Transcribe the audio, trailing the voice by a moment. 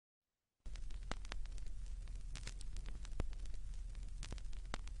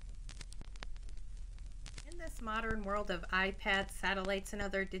this modern world of iPads, satellites, and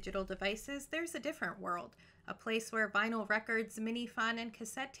other digital devices, there's a different world. A place where vinyl records, minifon, and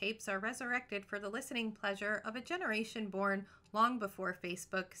cassette tapes are resurrected for the listening pleasure of a generation born long before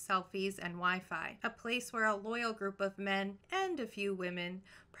Facebook, selfies, and Wi-Fi. A place where a loyal group of men, and a few women,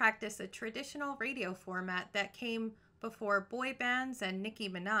 practice a traditional radio format that came before boy bands and Nicki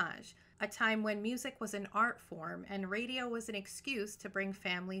Minaj. A time when music was an art form and radio was an excuse to bring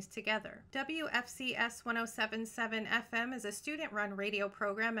families together. WFCS 107.7 FM is a student-run radio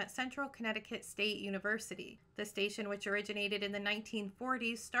program at Central Connecticut State University. The station, which originated in the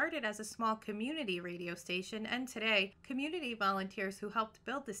 1940s, started as a small community radio station, and today, community volunteers who helped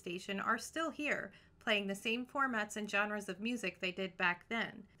build the station are still here, playing the same formats and genres of music they did back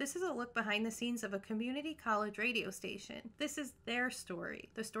then. This is a look behind the scenes of a community college radio station. This is their story,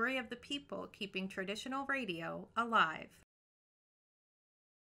 the story of the people keeping traditional radio alive.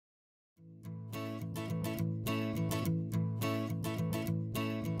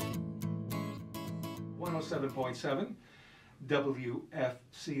 .7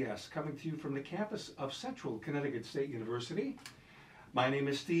 WFCS, coming to you from the campus of Central Connecticut State University. My name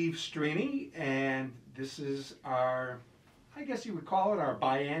is Steve Straney, and this is our, I guess you would call it our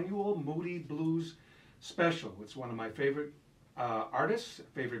biannual Moody Blues special. It's one of my favorite artists,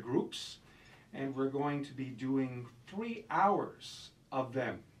 favorite groups, and we're going to be doing 3 hours of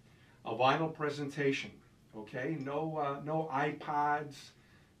them, a vinyl presentation, okay? No iPods,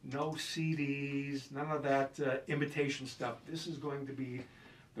 no CDs, none of that imitation stuff. This is going to be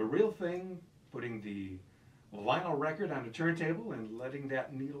the real thing, putting the vinyl record on the turntable and letting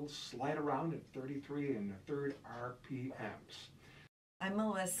that needle slide around at 33 1/3 RPMs. I'm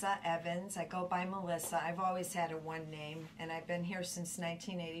Melissa Evans. I go by Melissa. I've always had a one name, and I've been here since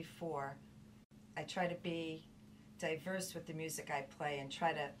 1984. I try to be diverse with the music I play and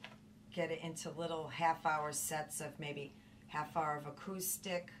try to get it into little half-hour sets of maybe half hour of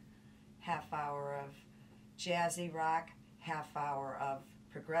acoustic, half hour of jazzy rock, half hour of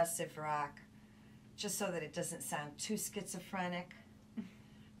progressive rock, just so that it doesn't sound too schizophrenic.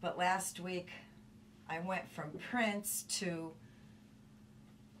 But last week, I went from Prince to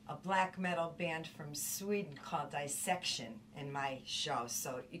a black metal band from Sweden called Dissection in my show,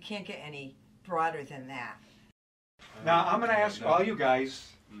 so you can't get any broader than that. Now, I'm going to ask all you guys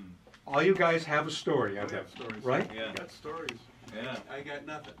have a story, I have stories. right? Yeah. I got stories. Yeah. I got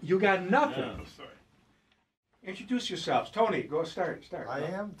nothing. You got nothing? No story. Introduce yourselves. Tony, go start. I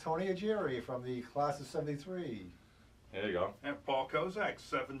am Tony Aguirre from the class of 73. There you go. And Paul Kozak,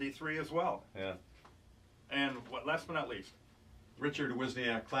 73 as well. Yeah. And last but not least, Richard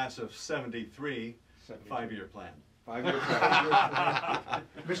Wisniak, class of 73, 5-year plan. 5-year plan.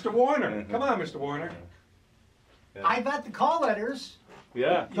 Mr. Warner, come on, Mr. Warner. Yeah. I got the call letters.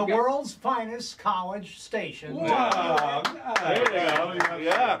 Yeah. The world's finest college station. Wow. There you go.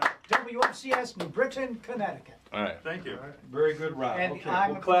 Yeah. WFCS, New Britain, Connecticut. All right. thank you. Right. Very good, Rob. And Okay.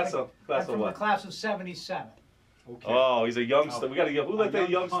 I'm What class of I'm from the what? class of 77. Okay. Oh, he's a youngster. We got to get who let A that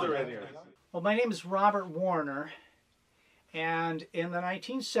young youngster punk. in here? Well, my name is Robert Warner, and in the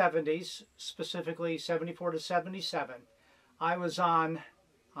 1970s, specifically 74 to 77, I was on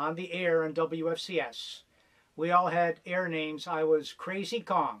the air on WFCS. We all had air names. I was Crazy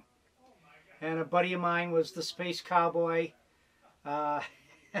Kong, and a buddy of mine was the Space Cowboy.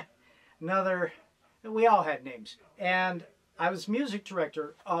 We all had names. And I was music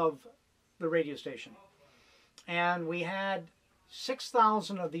director of the radio station. And we had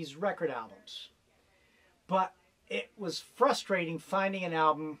 6,000 of these record albums. But it was frustrating finding an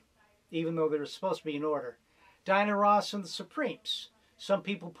album, even though they were supposed to be in order. Diana Ross and the Supremes. Some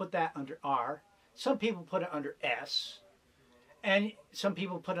people put that under R. Some people put it under S. And some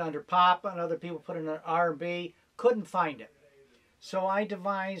people put it under pop, and other people put it under R&B. Couldn't find it. So I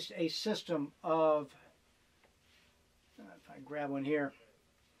devised a system of, if I grab one here,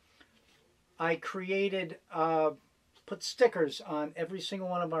 I created, put stickers on every single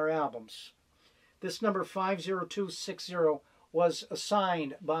one of our albums. This number 50260 was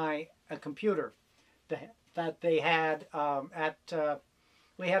assigned by a computer that they had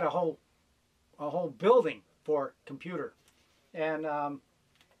we had a whole building for computer, and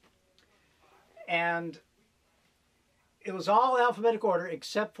it was all alphabetic order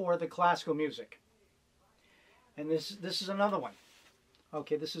except for the classical music. And this is another one.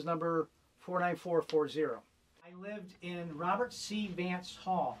 Okay, this is number 49440. I lived in Robert C. Vance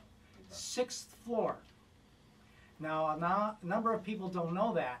Hall, 6th floor. Now, a number of people don't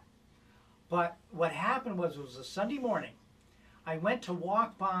know that, but what happened was it was a Sunday morning. I went to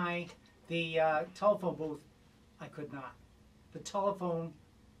walk by the telephone booth. I could not. The telephone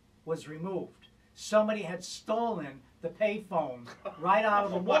was removed. somebody had stolen the payphone right out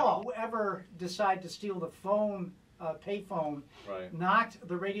of the wall. Whoever decided to steal the phone, payphone, knocked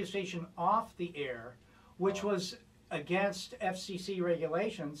the radio station off the air, which was against FCC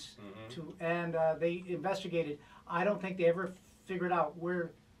regulations. And they investigated. I don't think they ever figured out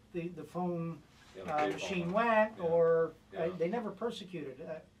where the phone machine went, or they never persecuted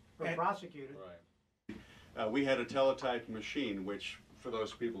or prosecuted. We had a teletype machine, which, for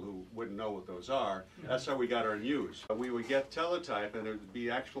those people who wouldn't know what those are, that's how we got our news. We would get teletype, and it would be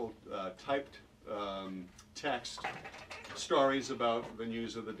actual typed text, stories about the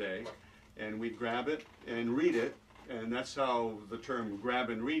news of the day, and we'd grab it and read it, and that's how the term grab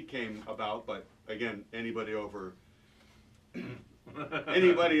and read came about. But again, anybody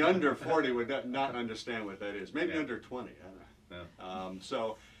under 40 would not understand what that is. Maybe under 20, I don't know.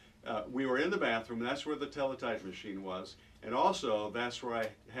 So we were in the bathroom. That's where the teletype machine was. And also, that's where I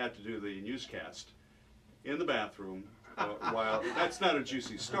had to do the newscast, in the bathroom. While that's not a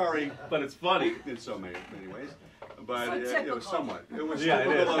juicy story, but it's funny in so many ways. But So it was somewhat. It was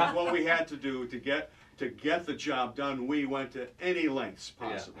typical of what we had to do to get the job done. We went to any lengths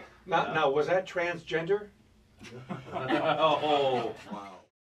possible. Now, was that transgender? Oh, wow.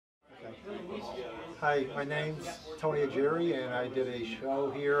 Hi, my name's Tony Ajeri, and I did a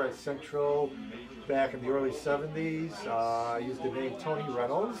show here at Central back in the early 70s. I used the name Tony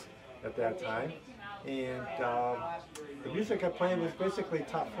Reynolds at that time, and the music I played was basically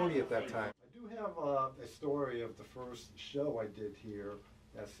top 40 at that time. I do have a story of the first show I did here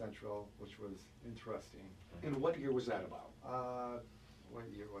at Central, which was interesting. And what year was that about? What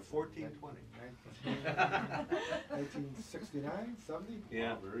year was it? 1420. 1969, 70?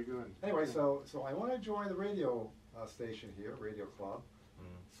 yeah. Oh, very good. Anyway, so I want to join the radio station here, Radio Club.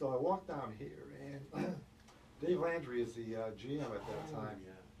 So I walked down here, and Dave Landry is the GM at that time.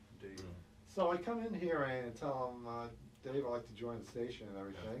 Dave. So I come in here and tell him, Dave, I'd like to join the station and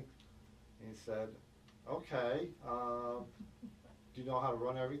everything. And he said, okay, do you know how to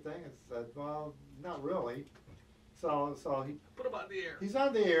run everything? I said, well, not really. So he Put him on the air. he's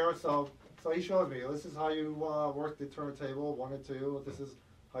on the air, so he shows me, this is how you work the turntable, 1 and 2, this is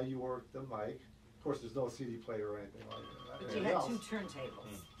how you work the mic. Of course, there's no CD player or anything like that. But you had 2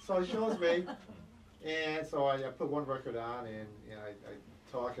 turntables. So he shows me, and so I put one record on, and I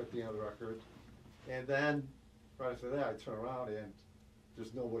talk at the end of the record, and then right after that, I turn around, and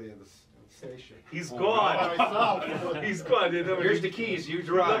there's nobody in the station. He's By gone. myself. He's gone. Here's the keys, you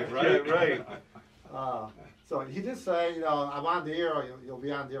drive, right? Yeah, right. So he did say, I'm on the air, you'll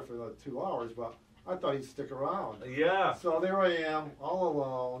be on the air for another 2 hours, but I thought he'd stick around. Yeah. So there I am, all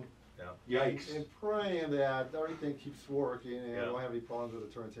alone, Yikes. and praying that everything keeps working and I Yeah. don't have any problems with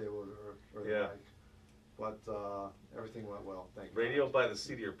the turntable or the Yeah. mic. But everything went well, thank you. Radio by the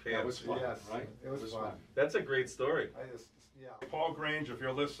seat of your pants. That was fun, Yes, right? it was fun. That's a great story. Paul Grange, if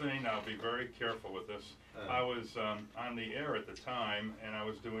you're listening, I'll be very careful with this. I was on the air at the time, and I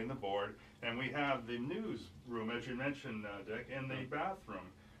was doing the board, and we have the newsroom, as you mentioned, Dick, in the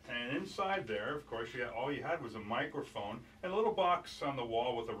bathroom. And inside there, of course, all you had was a microphone and a little box on the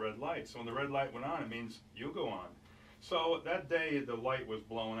wall with a red light. So when the red light went on, it means you go on. So that day, the light was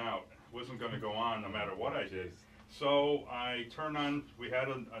blown out. It wasn't going to go on no matter what I did. So I turned on, we had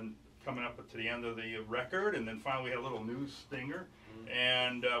coming up to the end of the record, and then finally we had a little news stinger,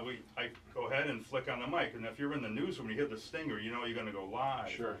 and I go ahead and flick on the mic, and if you're in the newsroom and you hear the stinger, you know you're going to go live.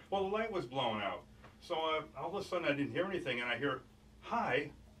 Sure. Well, the light was blown out, so all of a sudden I didn't hear anything, and I hear,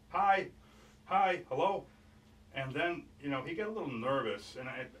 hi, hello, and then he got a little nervous, and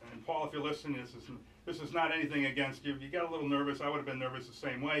Paul, if you're listening, this is not anything against you. You got a little nervous. I would have been nervous the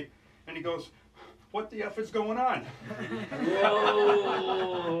same way, and he goes, what the F is going on?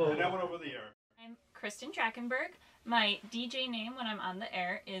 Whoa. And that went over the air. I'm Kristen Trackenberg. My DJ name when I'm on the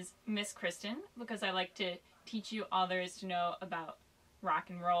air is Miss Kristen, because I like to teach you all there is to know about rock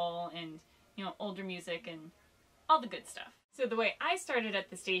and roll and, older music and all the good stuff. So the way I started at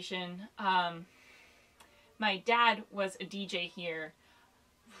the station, my dad was a DJ here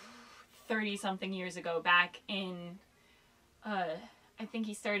 30-something years ago, back in, I think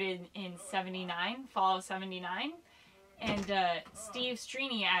he started in 79, fall of 79. And Steve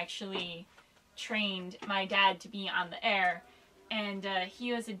Strini actually trained my dad to be on the air. And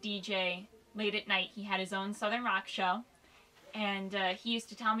he was a DJ late at night. He had his own Southern rock show. And he used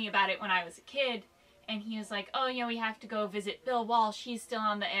to tell me about it when I was a kid. And he was like, oh, we have to go visit Bill Walsh. He's still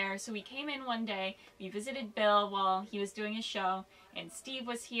on the air. So we came in one day. We visited Bill while he was doing his show. And Steve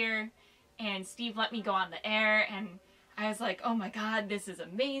was here. And Steve let me go on the air. And I was like, oh my God, this is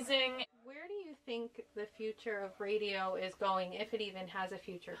amazing. Where do you think the future of radio is going, if it even has a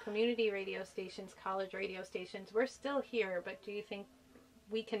future? Community radio stations, college radio stations, we're still here, but do you think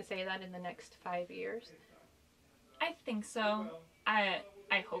we can say that in the next 5 years? I think so. I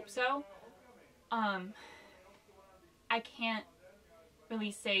hope so. I can't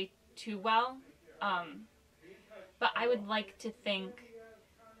really say too well, but I would like to think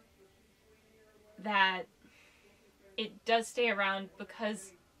that it does stay around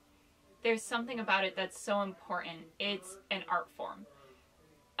because there's something about it that's so important. It's an art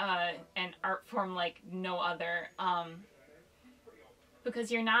form like no other,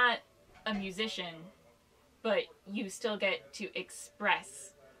 because you're not a musician, but you still get to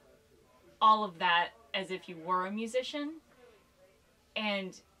express all of that as if you were a musician,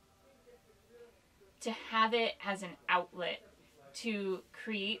 and to have it as an outlet to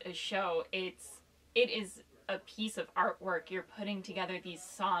create a show, it is a piece of artwork. You're putting together these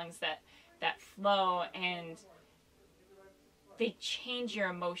songs that flow, and they change your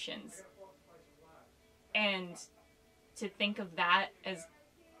emotions. And to think of that as,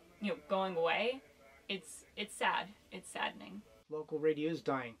 going away, it's sad. It's saddening. Local radio is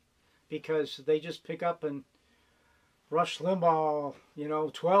dying because they just pick up and Rush Limbaugh,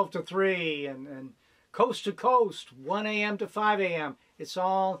 12 to 3 and Coast to Coast, 1 a.m. to 5 a.m. It's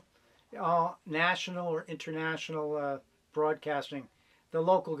all national or international broadcasting. The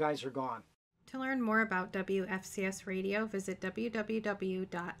local guys are gone. To learn more about WFCS Radio, visit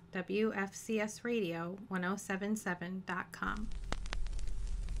www.wfcsradio1077.com.